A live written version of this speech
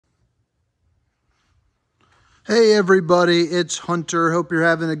Hey everybody, it's Hunter. Hope you're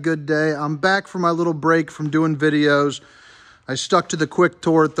having a good day. I'm back from my little break from doing videos. I stuck to the quick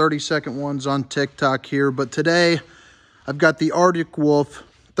tour 30-second ones on TikTok here, but today I've got the Arctic Wolf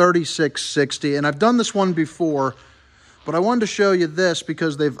 3660, and I've done this one before, but I wanted to show you this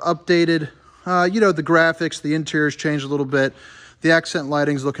because they've updated, the graphics, the interior's changed a little bit. The accent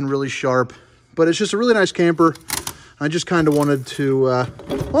lighting's looking really sharp, but it's just a really nice camper. I just kind of wanted to,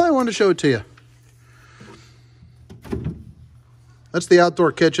 I wanted to show it to you. That's the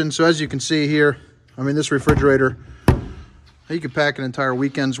outdoor kitchen. So as you can see here, this refrigerator, you could pack an entire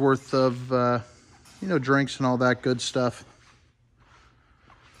weekend's worth of, drinks and all that good stuff.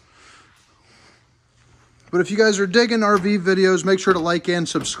 But if you guys are digging RV videos, make sure to like and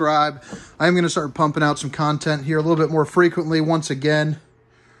subscribe. I am going to start pumping out some content here a little bit more frequently once again.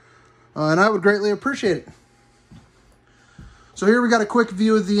 And I would greatly appreciate it. So here we got a quick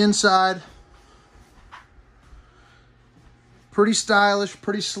view of the inside. Pretty stylish,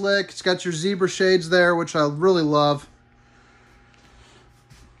 pretty slick. It's got your zebra shades there, which I really love.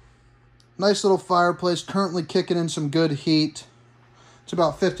 Nice little fireplace, currently kicking in some good heat. It's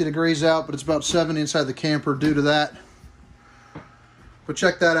about 50 degrees out, but it's about 70 inside the camper due to that. But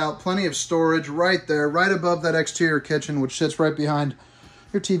check that out. Plenty of storage right there, right above that exterior kitchen, which sits right behind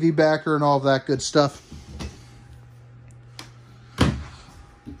your TV backer and all of that good stuff.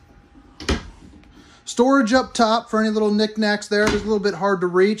 Storage up top for any little knickknacks there. It's a little bit hard to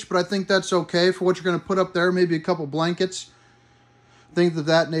reach, but I think that's okay for what you're going to put up there. Maybe a couple blankets, things of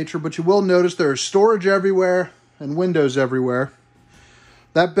that nature. But you will notice there's storage everywhere and windows everywhere.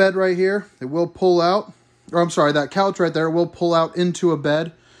 That bed right here, it will pull out. Or I'm sorry, that couch right there will pull out into a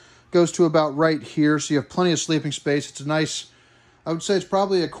bed. Goes to about right here, so you have plenty of sleeping space. It's a nice, I would say it's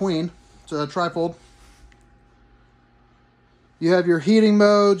probably a queen. It's a trifold. You have your heating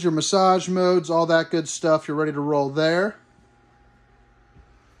modes, your massage modes, all that good stuff. You're ready to roll there.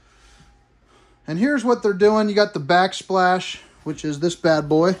 And here's what they're doing. You got the backsplash, which is this bad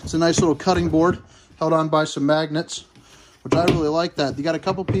boy. It's a nice little cutting board held on by some magnets, which I really like that. You got a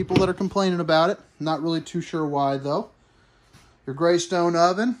couple people that are complaining about it. Not really too sure why, though. Your gray stone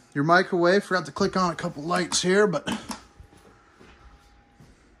oven, your microwave. Forgot to click on a couple lights here, but...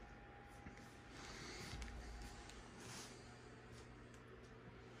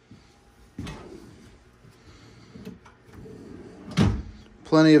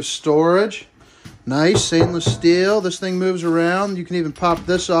 Plenty of storage. Nice stainless steel. This thing moves around. You can even pop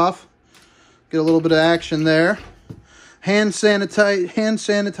this off. Get a little bit of action there. Hand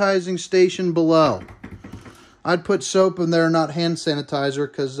sanitizing station below. I'd put soap in there, not hand sanitizer,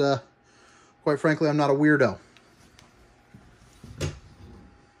 because quite frankly, I'm not a weirdo.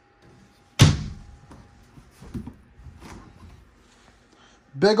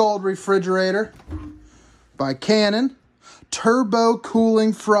 Big old refrigerator by Canon. Turbo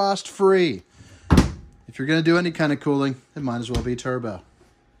cooling, frost free. If you're going to do any kind of cooling, it might as well be turbo.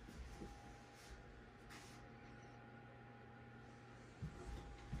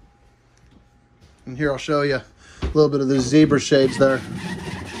 And here I'll show you a little bit of the zebra shades there.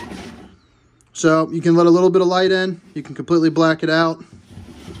 So you can let a little bit of light in. You can completely black it out.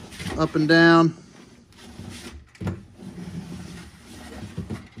 Up and down.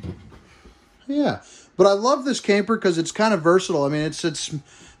 Yeah. But I love this camper because it's kind of versatile.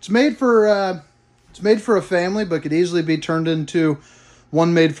 It's made for a family, but could easily be turned into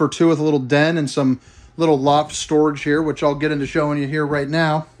one made for two with a little den and some little loft storage here, which I'll get into showing you here right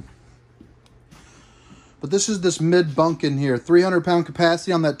now. But this is this mid-bunk in here, 300-pound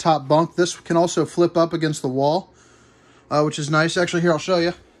capacity on that top bunk. This can also flip up against the wall, which is nice. Actually, here I'll show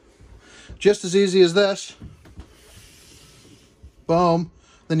you. Just as easy as this. Boom.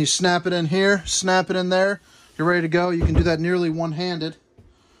 Then you snap it in here, snap it in there. You're ready to go. You can do that nearly one-handed.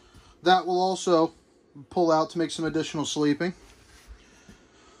 That will also pull out to make some additional sleeping.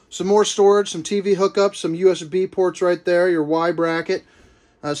 Some more storage, some TV hookups, some USB ports right there, your Y bracket.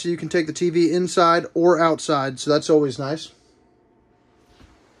 So you can take the TV inside or outside. So that's always nice.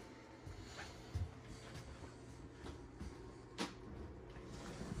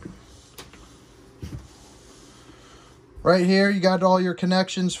 Right here, you got all your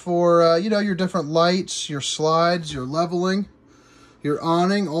connections for, your different lights, your slides, your leveling, your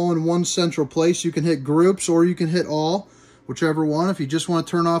awning, all in one central place. You can hit groups or you can hit all, whichever one. If you just want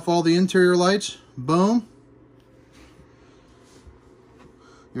to turn off all the interior lights, boom.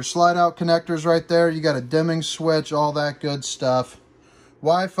 Your slide out connectors right there. You got a dimming switch, all that good stuff.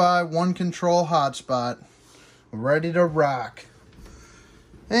 Wi-Fi, one control hotspot. Ready to rock.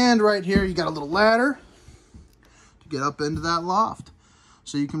 And right here, you got a little ladder to get up into that loft.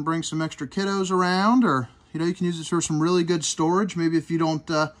 So you can bring some extra kiddos around, or You know, you can use it for some really good storage. Maybe if you don't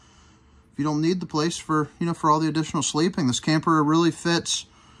need the place for, you know, for all the additional sleeping. This camper really fits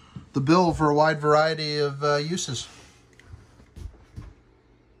the bill for a wide variety of uses.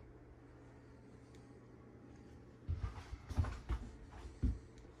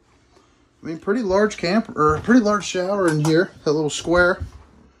 I mean, pretty large camper, or pretty large shower in here, that little square.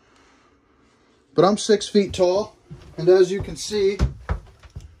 But I'm 6 feet tall, and as you can see,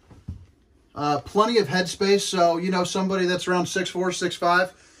 plenty of headspace. So, you know, somebody that's around 6'4",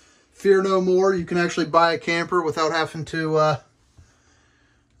 6'5", fear no more. You can actually buy a camper without having to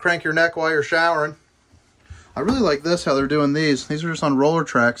crank your neck while you're showering. I really like this, how they're doing these. These are just on roller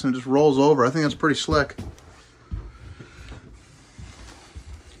tracks and it just rolls over. I think that's pretty slick.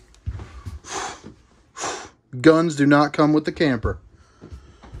 Guns do not come with the camper.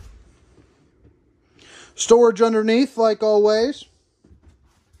 Storage underneath, like always.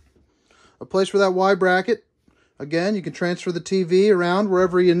 A place for that Y bracket. Again, you can transfer the TV around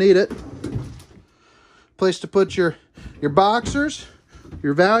wherever you need it. Place to put your boxers,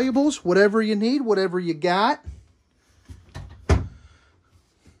 your valuables, whatever you need, whatever you got.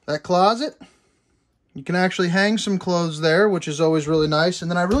 That closet. You can actually hang some clothes there, which is always really nice. And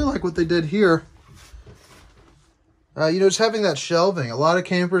then I really like what they did here. You know, just having that shelving. A lot of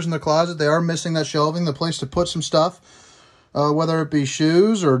campers in the closet, they are missing that shelving, the place to put some stuff, whether it be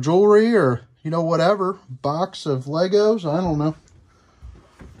shoes or jewelry or, you know, whatever. Box of Legos, I don't know.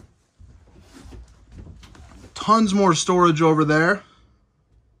 Tons more storage over there.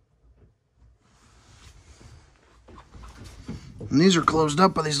 And these are closed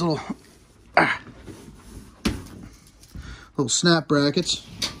up by these little snap brackets.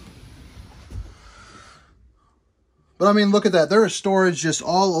 But I mean, look at that. There is storage just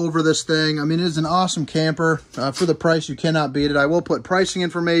all over this thing. I mean, it is an awesome camper. For the price, you cannot beat it. I will put pricing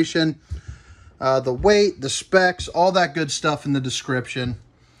information, the weight, the specs, all that good stuff in the description.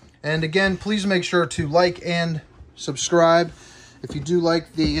 And again, please make sure to like and subscribe if you do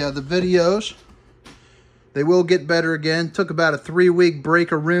like the videos. They will get better again. Took about a 3-week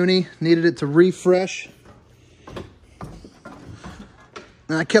break-a-rooney. Needed it to refresh.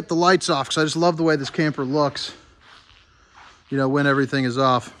 And I kept the lights off because I just love the way this camper looks, you know, when everything is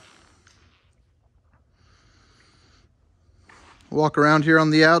off. Walk around here on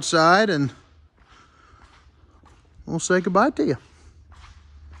the outside and we'll say goodbye to you.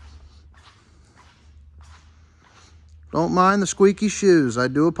 Don't mind the squeaky shoes. I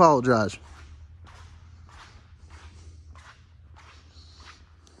do apologize.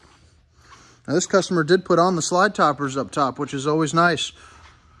 Now, this customer did put on the slide toppers up top, which is always nice.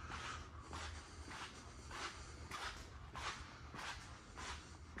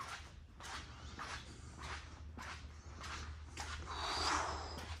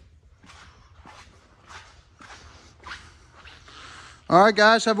 All right,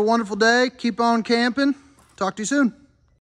 guys, have a wonderful day. Keep on camping. Talk to you soon.